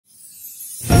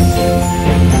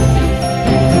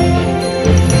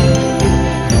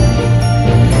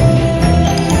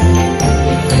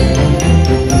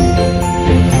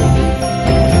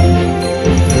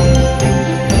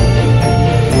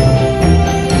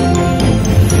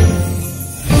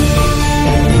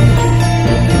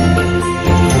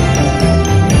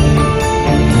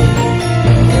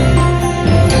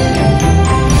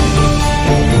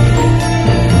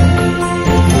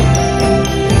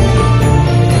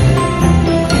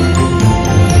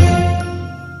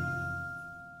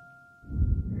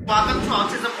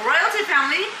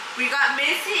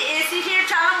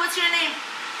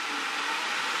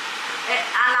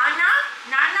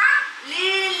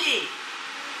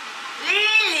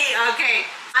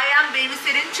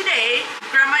babysitting today.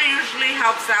 Grandma usually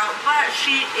helps out, but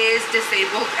she is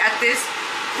disabled at this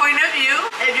point of view.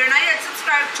 If you're not yet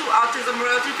subscribed to Autism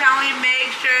Royalty Family,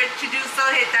 make sure to do so.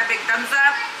 Hit that big thumbs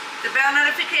up, the bell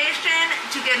notification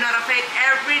to get notified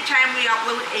every time we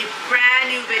upload a brand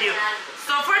new video.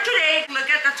 So for today, look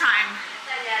at the time.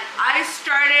 I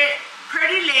started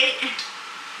pretty late.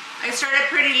 It's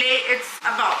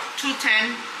about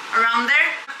 2:10, around there.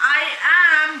 I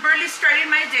am barely starting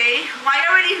my day.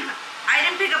 I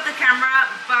didn't pick up the camera,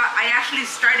 but I actually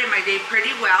started my day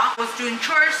pretty well. I was doing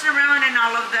chores around and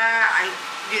all of that. I,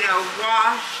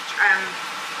 washed and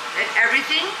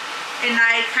everything. And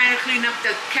I kind of cleaned up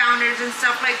the counters and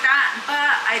stuff like that.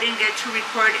 But I didn't get to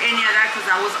record any of that because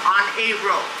I was on a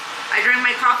roll. I drank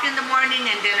my coffee in the morning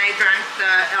and then I drank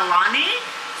the Elani.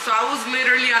 So I was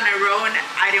literally on a roll and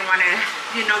I didn't want to,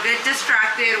 get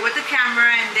distracted with the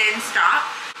camera and then stop.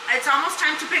 It's almost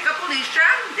time to pick up Allysha.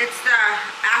 It's the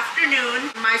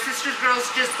afternoon. My sister's girls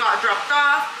just got dropped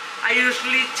off. I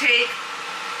usually take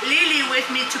Lily with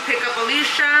me to pick up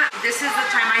Allysha. This is the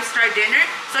time I start dinner.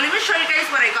 So let me show you guys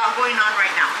what I got going on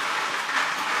right now.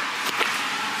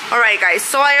 Alright guys,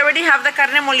 so I already have the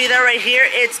carne molida right here.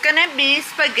 It's gonna be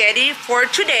spaghetti for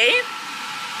today.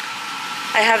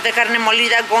 I have the carne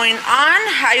molida going on.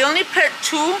 I only put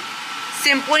 2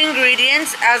 simple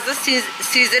ingredients as the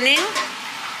seasoning.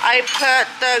 I put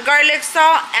the garlic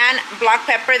salt and black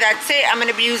pepper. That's it. I'm going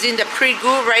to be using the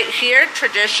pre-gu right here,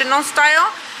 traditional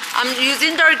style. I'm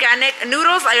using the organic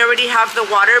noodles. I already have the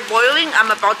water boiling.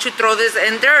 I'm about to throw this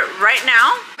in there right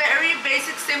now. Very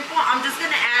basic, simple. I'm just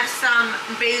going to add some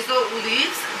basil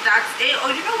leaves. That's it. Oh,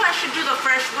 you know what? I should do the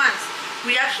fresh ones.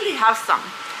 We actually have some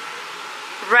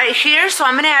right here, so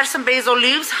I'm gonna add some basil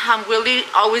leaves. Willy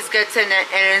always gets it and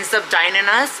ends up dining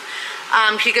us.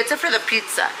 He gets it for the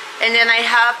pizza. And then I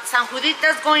have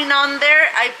sanjuditas going on there.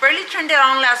 I barely turned it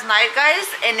on last night, guys,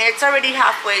 and it's already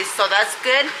halfway, so that's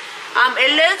good.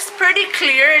 It looks pretty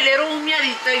clear, a little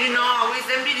humeadita, always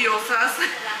envidiosas.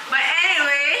 But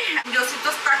anyway,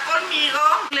 Diosito está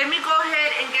conmigo. Let me go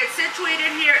ahead and get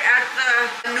situated here at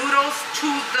the noodles to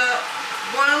the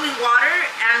boiling water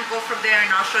and go from there,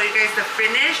 and I'll show you guys the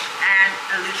finish and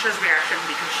Alysha's reaction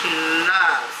because she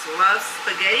loves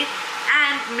spaghetti,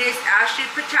 and Miss Ashley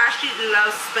Patashi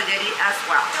loves spaghetti as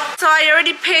well. So I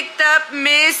already picked up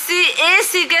Missy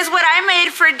Issy. Guess what I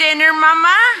made for dinner,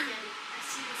 Mama? I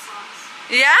see the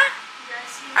sauce. Yeah?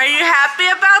 Yeah, Are you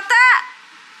happy about that?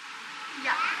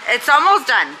 Yeah. It's almost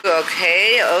done.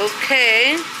 Okay.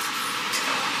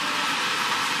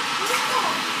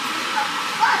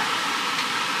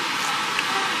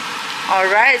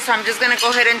 Alright, so I'm just going to go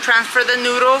ahead and transfer the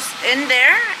noodles in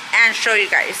there and show you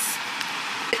guys.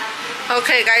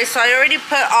 Okay guys, so I already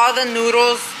put all the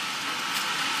noodles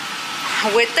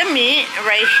with the meat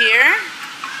right here.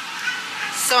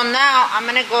 So now I'm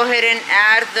going to go ahead and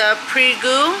add the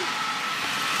pre-gu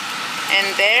in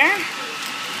there.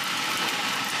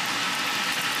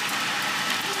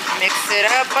 Mix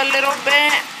it up a little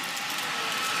bit.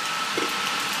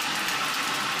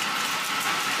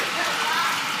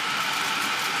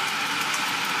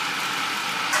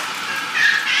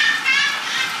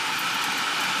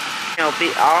 It'll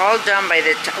be all done by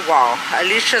the time. Well,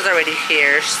 Alysha's already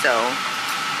here, so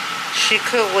she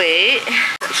could wait.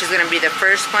 She's gonna be the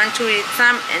first one to eat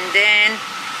some, and then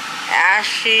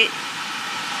Ashley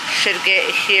should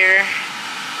get here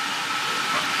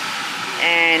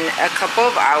in a couple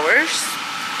of hours,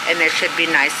 and it should be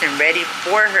nice and ready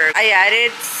for her. I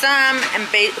added some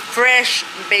fresh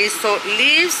basil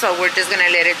leaves, so we're just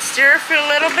gonna let it stir for a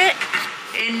little bit,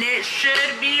 and it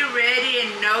should be ready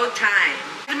in no time.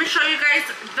 Let me show you guys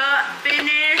the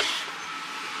finish.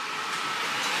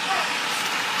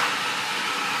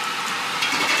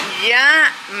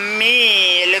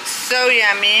 Yummy. It looks so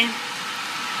yummy.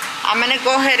 I'm gonna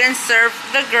go ahead and serve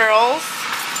the girls.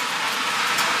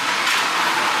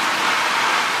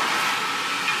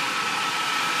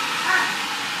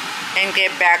 And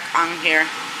get back on here.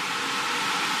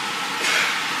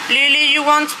 Lily, you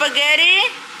want spaghetti?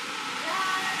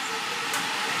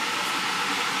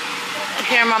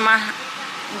 Here, Mama.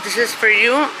 This is for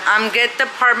you. Get the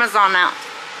Parmesan out.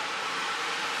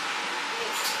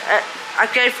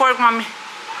 Okay, fork, Mommy.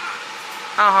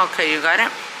 Oh, okay, you got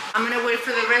it. I'm gonna wait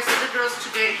for the rest of the girls to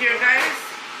get here, guys.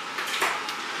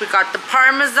 We got the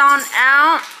Parmesan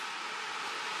out.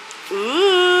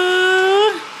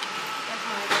 Ooh.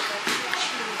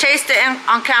 Taste it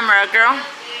on camera, girl.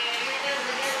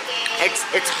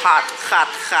 It's hot, hot,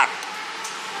 hot.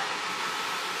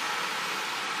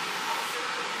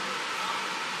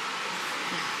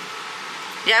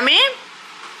 Yummy?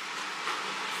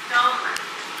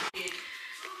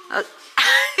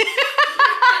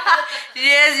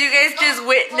 Yes, you guys just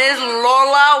witnessed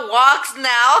Lola walks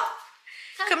now.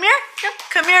 Come here.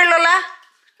 Come here, Lola.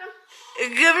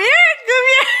 Come here. Come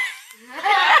here.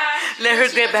 Let her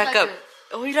get back up.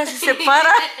 Oh, mira, si se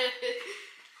para.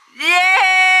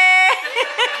 Yay!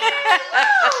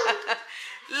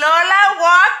 Lola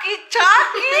walkie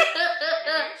talkie.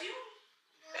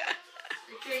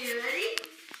 Okay, you ready?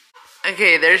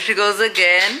 Okay, there she goes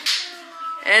again.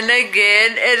 And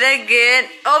again and again.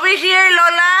 Over here,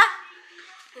 Lola.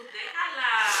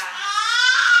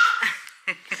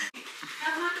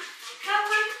 Come on, come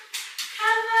on,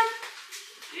 come on.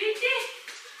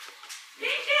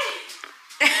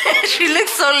 She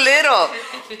looks so little.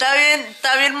 Está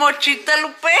bien mochita,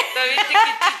 Lupe. Está bien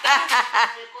chiquitita.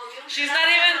 She's not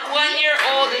even 1 year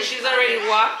old and she's already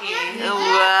walking.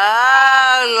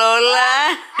 Wow,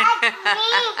 Lola.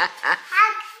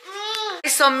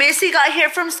 So Missy got here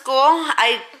from school.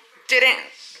 I didn't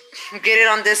get it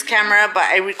on this camera, but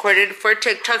I recorded it for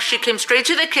TikTok. She came straight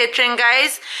to the kitchen,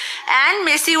 guys. And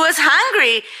Missy was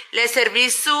hungry. Le serví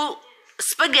su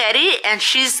spaghetti and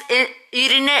she's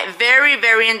eating it very,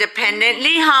 very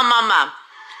independently, huh, Mama?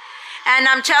 And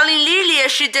I'm telling Lily,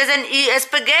 if she doesn't eat a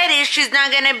spaghetti, she's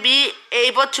not gonna be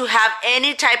able to have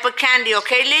any type of candy,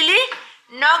 okay, Lily?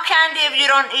 No candy if you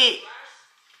don't eat.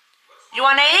 You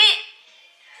wanna eat?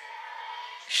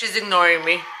 She's ignoring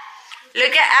me.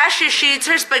 Look at Ashley, she eats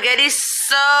her spaghetti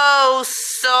so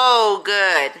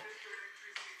good.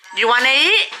 You wanna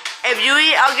eat? If you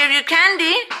eat, I'll give you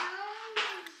candy.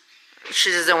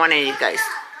 She doesn't wanna eat, guys.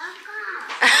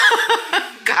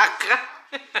 Caca.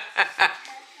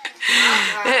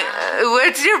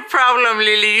 What's your problem,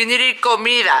 Lily? You need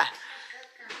comida.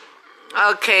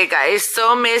 Okay, guys.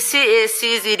 So Missy is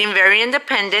eating very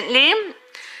independently.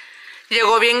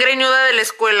 Llegó bien greñuda de la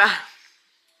escuela.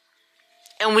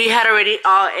 And we had already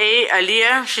all ate.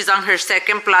 Aliyah, she's on her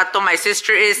second plato. My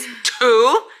sister is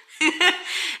 2.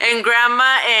 And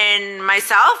Grandma and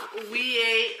myself, we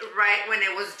ate right when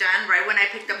it was done, right when I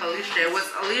picked up Allysha. It was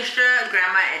Allysha,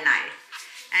 Grandma, and I.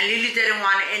 And Lily didn't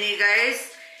want any, guys.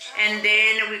 And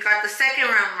then we got the second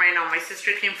round right now. My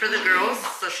sister came for the girls,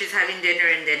 so she's having dinner,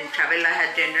 and then Chavela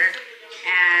had dinner.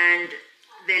 And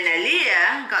then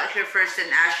Aliyah got here first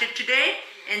and Ashley today.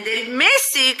 And then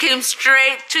Missy came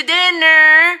straight to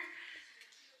dinner.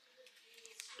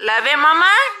 Love it,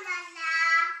 Mama?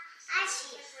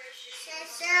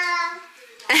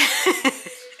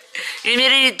 You need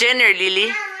to eat dinner,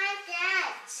 Lily.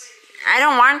 I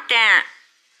don't want that.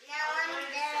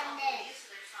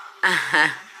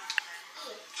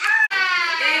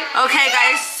 Okay,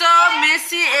 guys, so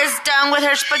Missy is done with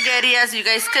her spaghetti, as you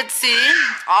guys could see.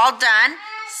 All done.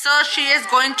 So she is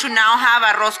going to now have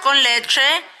arroz con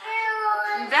leche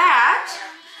that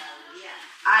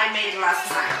I made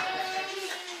last night.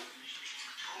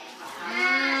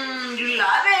 You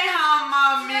love it, huh,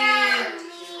 Mommy?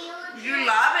 You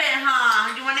love it,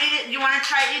 huh? You want to eat it? You want to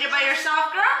try eat it by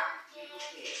yourself, girl?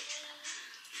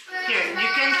 Here, you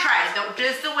can try.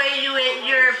 Just the way you ate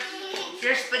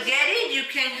your spaghetti, you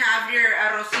can have your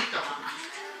arrocito, Mama.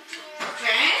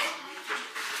 Okay?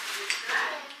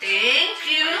 Thank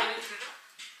you.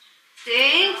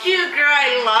 Thank you, girl.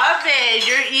 I love it.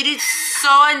 You're eating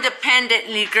so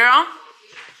independently, girl.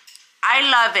 I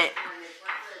love it.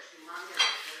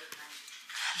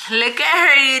 Look at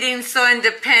her eating so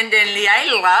independently. I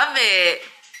love it.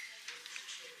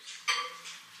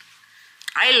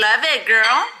 I love it,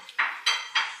 girl.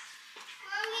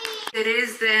 It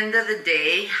is the end of the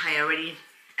day. I already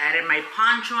added my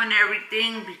poncho and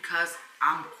everything because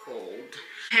I'm cold.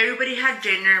 Everybody had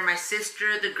dinner. My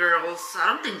sister, the girls. I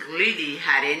don't think Lily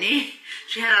had any.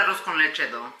 She had arroz con leche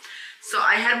though. So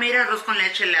I had made arroz con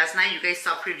leche last night. You guys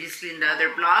saw previously in the other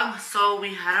vlog. So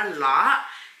we had a lot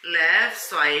left.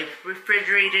 So I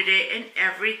refrigerated it and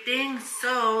everything.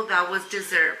 So that was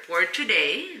dessert for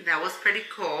today. That was pretty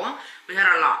cool. We had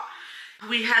a lot.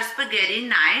 We had spaghetti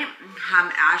night.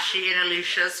 Ashley and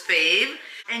Alicia's fave.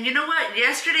 And you know what?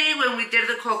 Yesterday when we did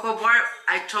the cocoa bar,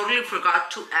 I totally forgot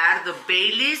to add the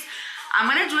Baileys. I'm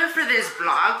going to do it for this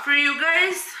vlog for you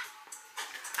guys.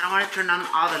 I don't want to turn on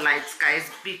all the lights, guys,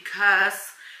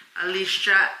 because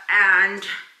Alysha and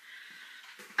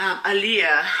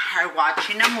Aliyah are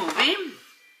watching a movie.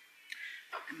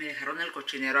 Me dejaron el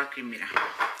cochinero aquí, mira.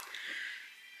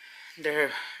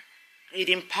 They're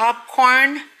eating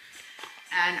popcorn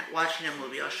and watching a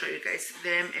movie. I'll show you guys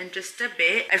them in just a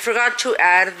bit. I forgot to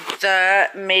add the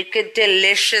Make It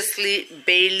Deliciously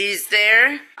Baileys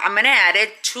there. I'm gonna add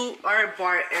it to our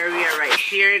bar area right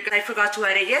here. I forgot to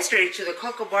add it yesterday to the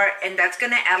cocoa bar, and that's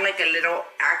gonna add like a little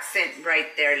accent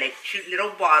right there, like cute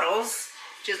little bottles.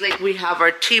 Just like we have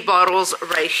our tea bottles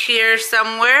right here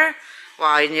somewhere.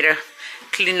 Wow, I need to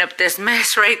clean up this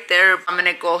mess right there. I'm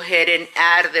gonna go ahead and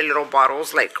add the little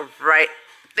bottles like right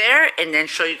there and then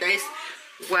show you guys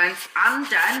once I'm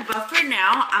done. But for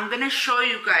now, I'm gonna show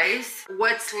you guys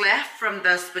what's left from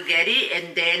the spaghetti.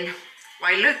 And then,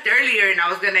 well, I looked earlier and I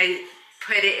was gonna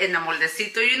put it in the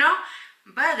moldecito, you know,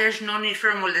 but there's no need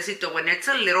for a moldecito. When it's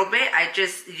a little bit, I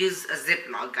just use a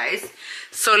Ziploc, guys.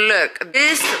 So look,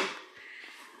 this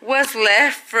was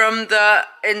left from the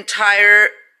entire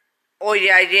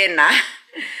olla llena.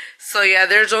 So yeah,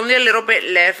 there's only a little bit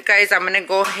left, guys. I'm gonna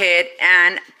go ahead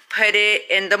and put it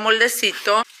in the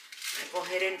moldecito. Go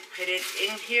ahead and put it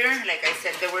in here. Like I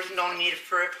said, there was no need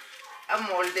for a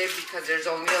molde because there's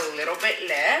only a little bit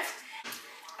left.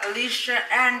 Aliyah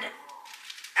and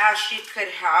Ashley could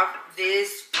have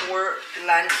this for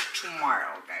lunch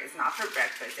tomorrow, guys. Not for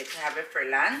breakfast. They could have it for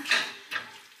lunch.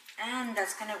 And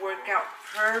that's gonna work out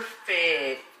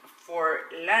perfect for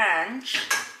lunch.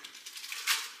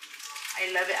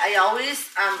 I love it. I always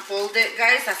fold it,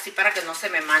 guys, así para que no se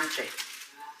me manche.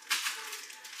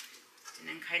 And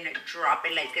then kind of drop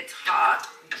it like it's hot.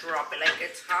 Drop it like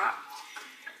it's hot.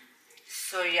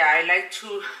 So yeah, I like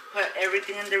to put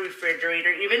everything in the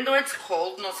refrigerator, even though it's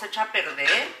cold, no se echa a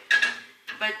perder.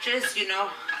 But just, you know,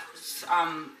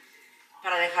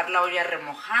 para dejar la olla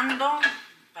remojando,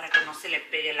 para que no se le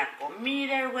pegue la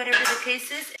comida or whatever the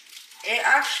case is. It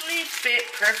actually fit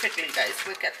perfectly, guys.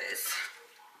 Look at this.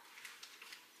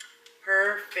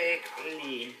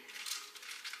 Perfectly.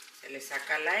 Se le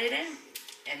saca el aire.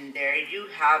 And there you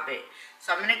have it.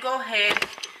 So I'm going to go ahead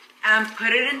and put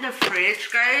it in the fridge,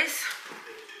 guys.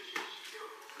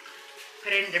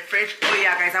 Put it in the fridge. Oh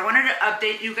yeah, guys, I wanted to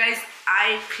update you guys.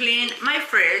 I cleaned my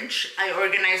fridge. I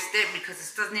organized it because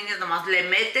estas niñas nomás le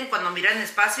meten cuando miran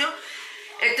espacio.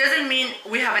 It doesn't mean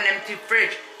we have an empty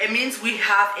fridge. It means we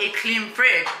have a clean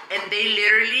fridge. And they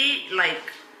literally,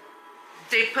 like,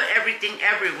 they put everything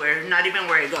everywhere, not even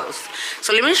where it goes.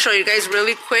 So let me show you guys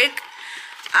really quick.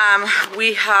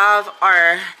 We have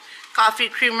our coffee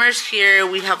creamers here.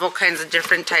 We have all kinds of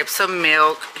different types of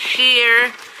milk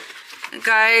here,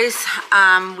 guys.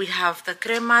 We have the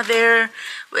crema there.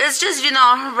 It's just, you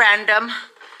know, random.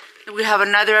 We have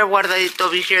another guardadito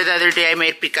over here. The other day I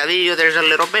made picadillo. There's a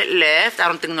little bit left. I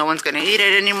don't think no one's gonna eat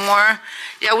it anymore.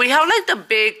 Yeah, we have like the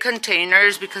big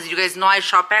containers because you guys know I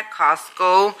shop at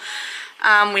Costco.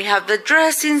 We have the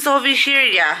dressings over here.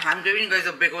 Yeah, I'm giving you guys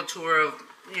a big old tour of,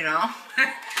 you know,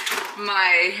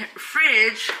 my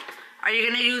fridge. Are you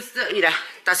gonna use the, mira,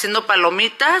 está haciendo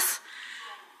palomitas.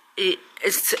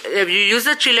 If you use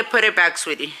the chile, put it back,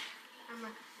 sweetie.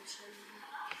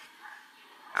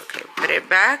 Okay, put it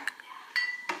back.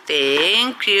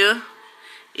 Thank you.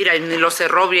 Mira, ni lo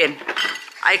cerró bien.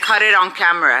 I caught it on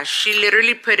camera. She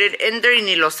literally put it in there y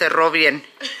ni lo cerró bien.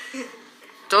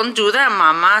 Don't do that,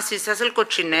 mama. Si se hace el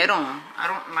cochinero. I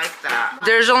don't like that.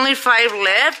 There's only 5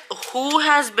 left. Who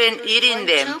has been eating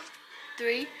them? 1, 2,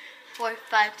 3, 4,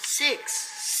 5, 6,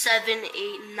 7,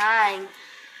 8, 9,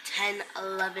 10,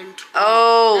 11, 12.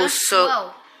 Oh, There's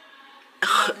so...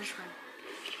 12.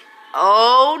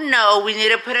 Oh no, we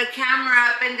need to put a camera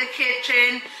up in the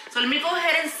kitchen. So let me go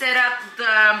ahead and set up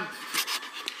the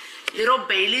little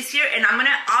Baileys here. And I'm gonna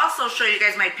also show you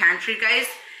guys my pantry, guys.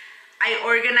 I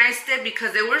organized it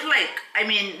because there was like, I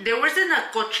mean, there wasn't a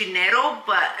cochinero,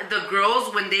 but the girls,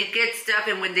 when they get stuff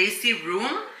and when they see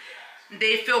room,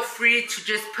 they feel free to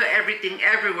just put everything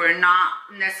everywhere, not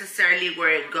necessarily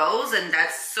where it goes. And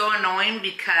that's so annoying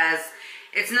because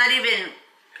it's not even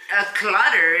a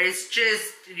clutter. It's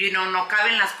just, you know, no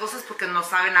caben las cosas porque no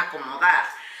saben acomodar.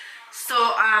 So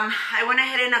I went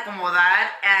ahead and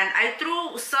acomodar, and I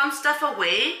threw some stuff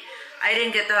away. I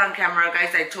didn't get that on camera,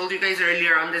 guys. I told you guys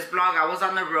earlier on this vlog, I was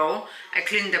on the road. I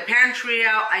cleaned the pantry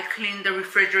out. I cleaned the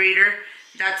refrigerator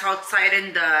that's outside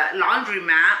in the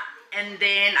laundromat. And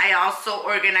then I also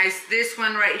organized this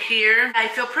one right here. I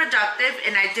feel productive,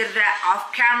 and I did that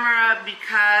off camera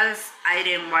because I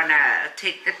didn't want to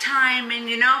take the time, and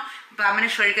you know, but I'm going to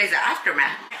show you guys the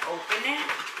aftermath. Open it.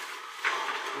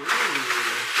 Ooh.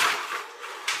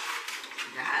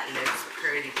 That looks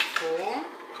pretty cool.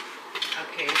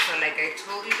 Okay, so like I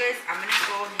told you guys, I'm going to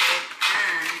go ahead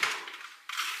and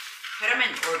put them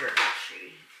in order,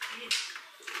 actually. Okay,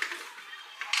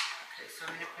 so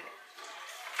I'm going to put it.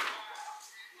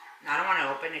 Now, I don't want to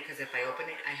open it because if I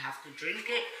open it, I have to drink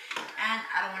it. And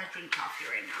I don't want to drink coffee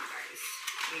right now, guys.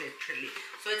 Literally.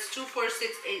 So it's 2, 4, 6,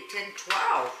 8, 10,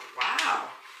 12.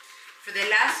 Wow. For the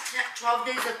last 12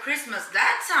 days of Christmas,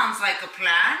 that sounds like a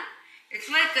plan. It's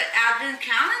like an advent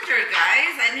calendar,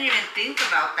 guys. I didn't even think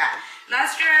about that.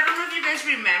 Last year, I don't know if you guys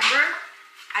remember,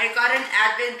 I got an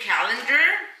advent calendar.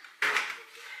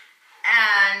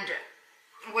 And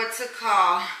what's it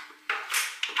called?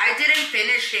 I didn't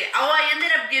finish it. Oh, I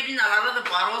ended up giving a lot of the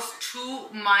bottles to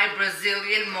my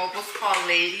Brazilian mobile spa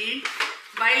lady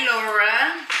by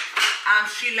Lola.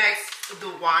 She likes the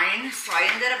wine, so I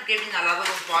ended up giving a lot of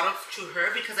those bottles to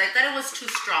her because I thought it was too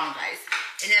strong, guys.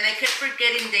 And then I kept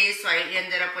forgetting days, so I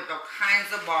ended up with all kinds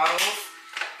of bottles.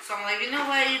 So I'm like, you know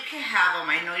what? You can have them.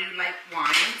 I know you like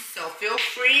wine, so feel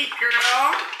free,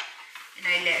 girl. And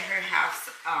I let her have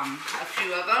a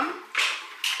few of them.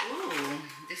 Ooh,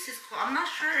 this is cool. I'm not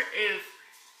sure if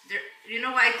there, you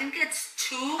know what? I think it's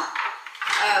 2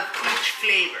 of each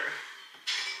flavor.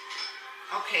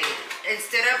 Okay,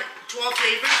 instead of 12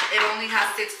 flavors, it only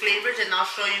has 6 flavors, and I'll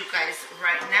show you guys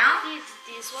right now.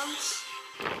 These ones.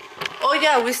 Oh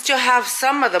yeah, we still have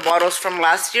some of the bottles from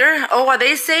last year. Oh, well,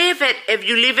 they say if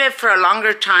you leave it for a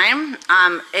longer time,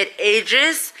 it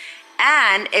ages,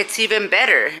 and it's even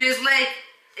better. It's like,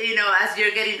 you know, as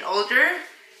you're getting older,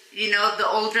 you know, the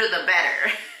older the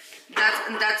better.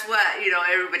 That's what, you know,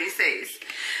 everybody says.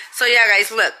 So yeah,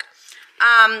 guys, look.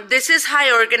 This is how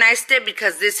I organized it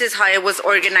because this is how it was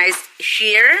organized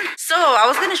here. So I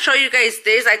was gonna show you guys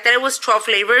this. I thought it was 12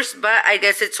 flavors, but I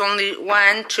guess it's only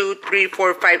 1, 2, 3,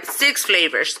 4, 5, 6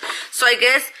 flavors. So I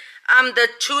guess the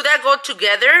 2 that go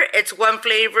together, it's 1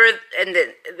 flavor, and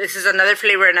then this is another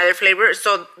flavor.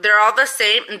 So they're all the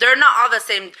same. They're not all the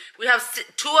same. We have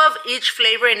 2 of each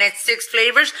flavor, and it's 6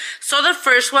 flavors. So the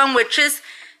first one, which is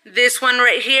this one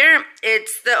right here,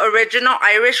 it's the original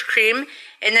Irish cream.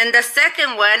 And then the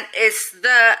second one is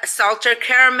the salted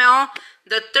caramel.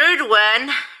 The third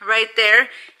one right there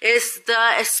is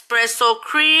the espresso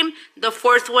cream. The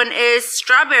fourth one is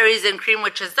strawberries and cream,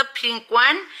 which is the pink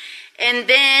one. And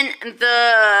then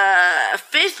the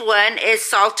fifth one is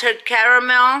salted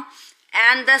caramel.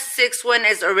 And the sixth one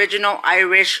is original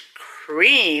Irish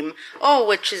cream. Oh,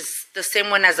 which is the same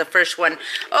one as the first one.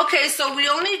 Okay, so we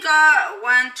only got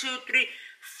 1, 2, 3,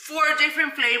 4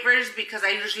 different flavors because I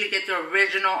usually get the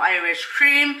original Irish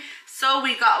cream. So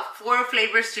we got 4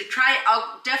 flavors to try.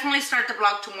 I'll definitely start the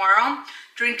vlog tomorrow.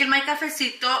 Drinking my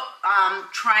cafecito,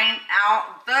 trying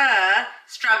out the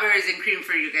strawberries and cream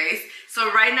for you guys.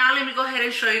 So right now, let me go ahead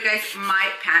and show you guys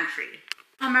my pantry.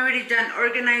 I'm already done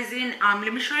organizing.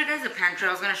 Let me show you guys the pantry.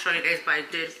 I was gonna show you guys, but I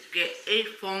did get a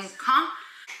phone call.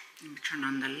 Let me turn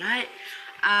on the light.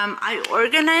 I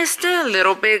organized it a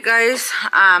little bit, guys.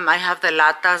 I have the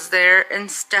latas there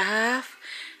and stuff.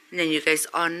 And then you guys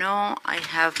all know I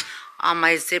have all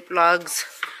my Ziplocs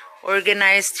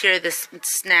organized here. The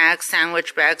snacks,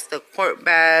 sandwich bags, the quart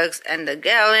bags, and the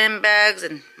gallon bags,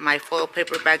 and my foil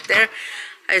paper back there.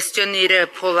 I still need to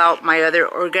pull out my other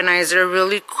organizer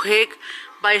really quick.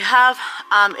 But I have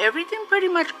everything pretty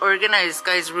much organized,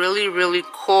 guys. Really, really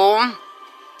cool.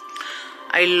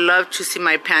 I love to see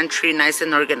my pantry nice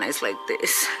and organized like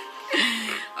this.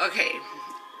 Okay,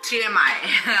 TMI.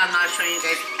 I'm not showing you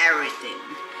guys everything.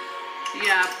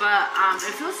 Yeah, but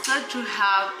it feels good to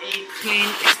have a clean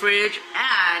fridge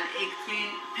and a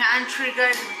clean pantry,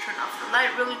 guys. Let me turn off the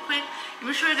light really quick. Let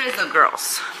me show you guys the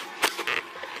girls.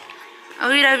 Oh,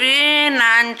 mira, bien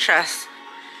anchas.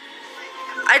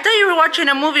 I thought you were watching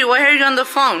a movie. Why are you on the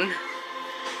phone?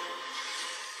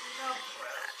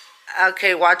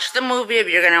 Okay, watch the movie if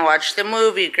you're gonna watch the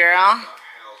movie, girl.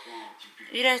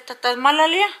 Mira, ¿estás mal,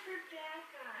 Aliyah?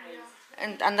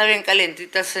 And anda bien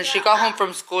calientita. Since she got home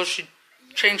from school, she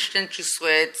changed into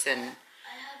sweats and... I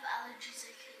have allergies.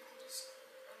 I can't go to school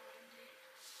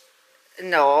on Monday.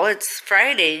 No, it's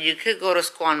Friday. You could go to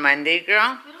school on Monday,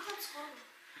 girl. We don't have school.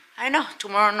 I know,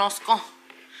 tomorrow no school.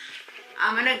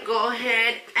 I'm gonna go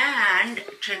ahead and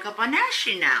check up on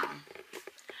Ashlyn now.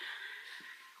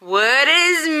 What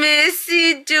is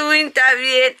Missy doing,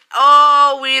 David?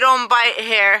 Oh, we don't bite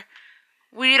hair.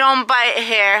 We don't bite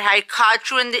hair. I caught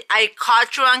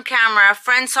you on camera.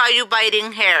 Friends saw you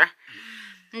biting hair.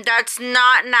 That's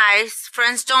not nice.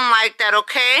 Friends don't like that,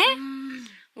 okay?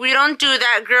 We don't do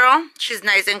that, girl. She's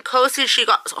nice and cozy. She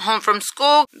got home from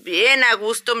school. Bien a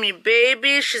gusto, mi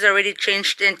baby. She's already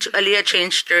changed into... Aliyah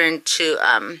changed her into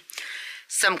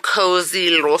some cozy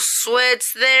little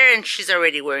sweats there. And she's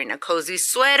already wearing a cozy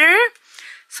sweater.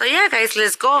 So yeah, guys,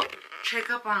 let's go check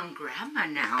up on Grandma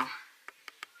now.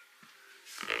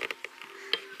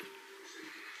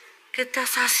 ¿Qué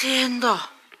estás haciendo?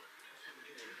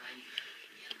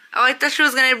 Oh, I thought she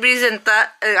was gonna be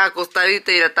acostadita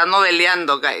y está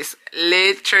noveleando, guys.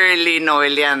 Literally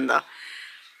noveleando.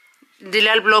 Dile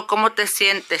al blog cómo te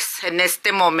sientes en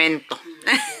este momento.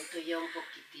 Me siento ya un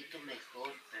poquitito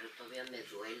mejor, pero todavía me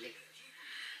duele.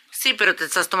 Sí, pero te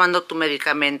estás tomando tu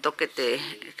medicamento que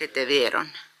te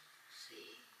dieron.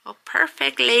 Sí. Oh,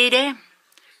 perfect, lady.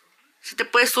 ¿Sí te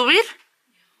puedes subir?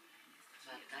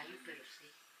 Batallo, pero sí.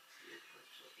 Sí me puedo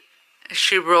subir.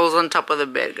 She rolls on top of the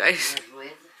bed, guys. Las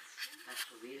ruedas, a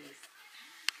subirles.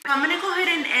 I'm gonna go ahead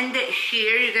and end it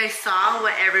here. You guys saw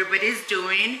what everybody's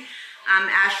doing.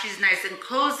 Ashley's nice and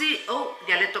cozy. Oh,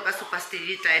 ya le toca su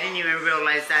pastillita. I didn't even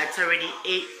realize that. It's already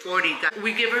 8:40.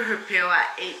 We give her her pill at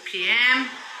 8 p.m.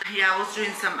 Yeah, I was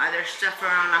doing some other stuff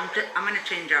around. I'm gonna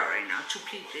change out right now to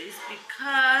PJs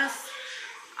because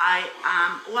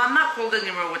I'm not cold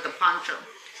anymore with the poncho.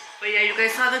 But yeah, you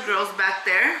guys saw the girls back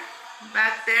there.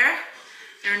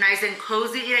 They're nice and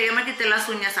cozy. Mira, ya me quité las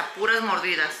uñas a puras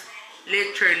mordidas.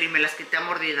 Literally, me las quité a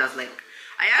mordidas. Like,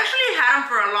 I actually had them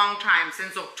for a long time,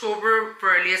 since October for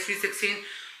Alize 316.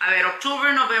 I mean,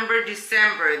 October, November,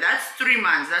 December. That's 3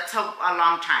 months. That's a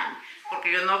long time.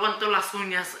 Porque yo no aguanto las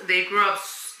uñas. They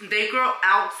grow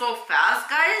out so fast,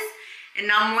 guys.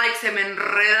 And I'm like, se me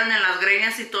enredan en las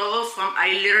greñas y todo. So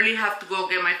I literally have to go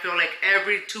get my pill like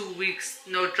every 2 weeks.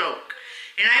 No joke.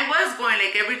 And I was going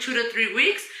like every 2 to 3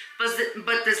 weeks.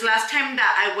 But this last time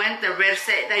that I went, the red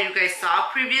set that you guys saw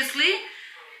previously,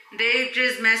 they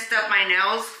just messed up my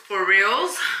nails for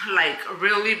reals, like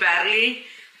really badly.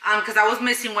 Because I was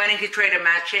missing one and he tried to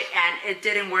match it and it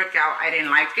didn't work out. I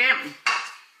didn't like it.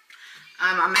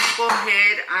 I'm gonna go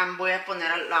ahead, voy a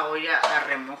poner la olla a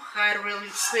remojar really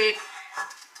quick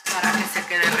para que se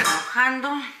quede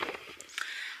remojando.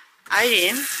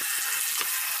 Ahí.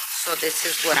 So this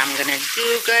is what I'm gonna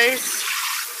do, guys.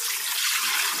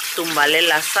 Tumbale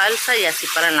la salsa y así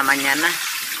para en la mañana.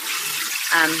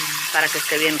 Para que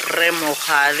esté bien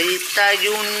remojadita,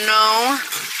 you know.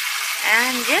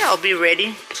 And yeah, I'll be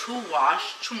ready to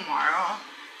wash tomorrow.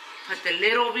 Put the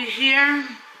lid over here.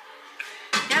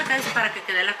 Yeah, guys, para que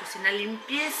quede la cocina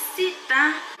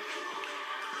limpiecita.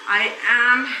 I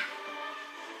am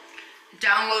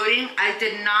downloading. I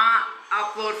did not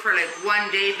upload for like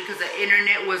 1 day because the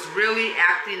internet was really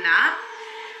acting up.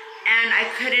 And I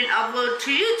couldn't upload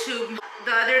to YouTube.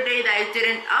 The other day that I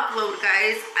didn't upload,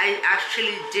 guys, I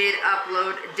actually did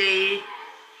upload day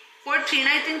 14,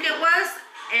 I think it was,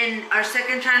 in our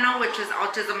second channel, which is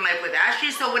Autism Life with Ashley.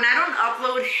 So when I don't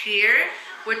upload here,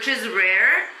 which is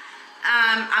rare,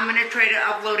 I'm gonna try to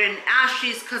upload in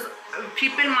Ashley's, because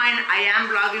keep in mind I am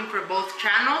vlogging for both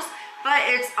channels, but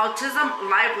it's Autism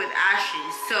Live with Ashley,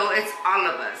 so it's all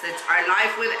of us. It's our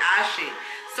life with Ashley.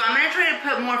 So I'm gonna try to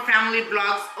put more family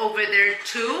vlogs over there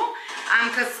too,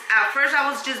 because at first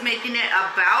I was just making it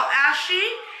about Ashley,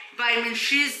 but I mean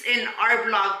she's in our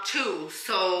vlog too.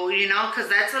 So you know, because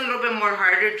that's a little bit more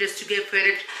harder just to get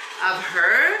footage of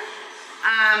her,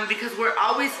 because we're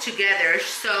always together.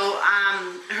 So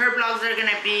her vlogs are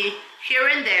gonna be here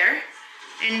and there,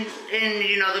 in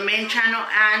you know, the main channel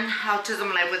and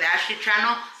Autism Live with Ashley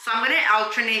channel. So I'm gonna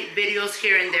alternate videos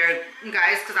here and there,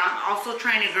 guys, because I'm also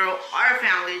trying to grow our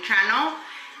family channel.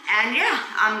 And yeah,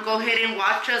 go ahead and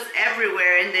watch us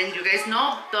everywhere. And then you guys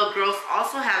know the girls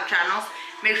also have channels.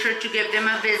 Make sure to give them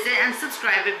a visit and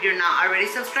subscribe if you're not already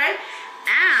subscribed.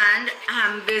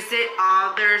 And visit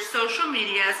all their social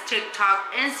medias,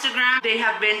 TikTok, Instagram. They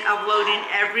have been uploading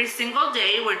every single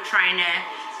day. We're trying to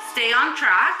stay on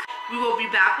track. We will be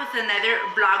back with another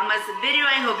vlogmas video.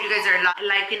 I hope you guys are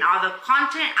liking all the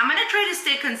content. I'm gonna try to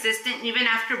stay consistent even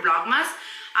after vlogmas.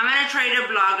 I'm gonna try to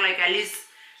vlog like at least,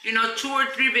 you know, 2 or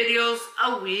 3 videos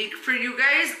a week for you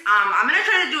guys. I'm gonna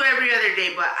try to do every other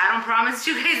day, but I don't promise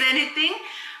you guys anything.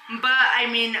 But I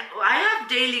mean, I have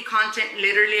daily content,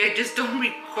 literally. I just don't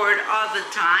record all the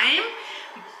time.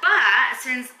 But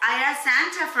since I asked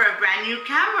Santa for a brand new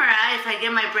camera, if I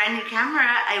get my brand new camera,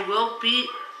 I will be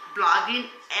vlogging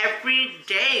every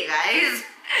day, guys.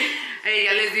 Hey,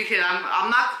 ya les dije,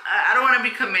 I don't want to be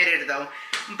committed though,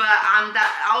 but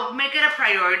I'll make it a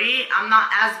priority. I'm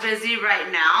not as busy right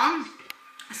now,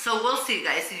 so we'll see,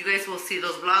 guys. You guys will see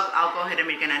those vlogs. I'll go ahead and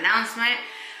make an announcement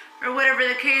or whatever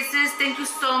the case is. Thank you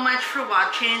so much for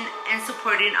watching and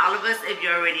supporting all of us. If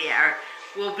you already are,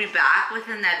 we'll be back with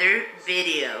another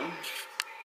video.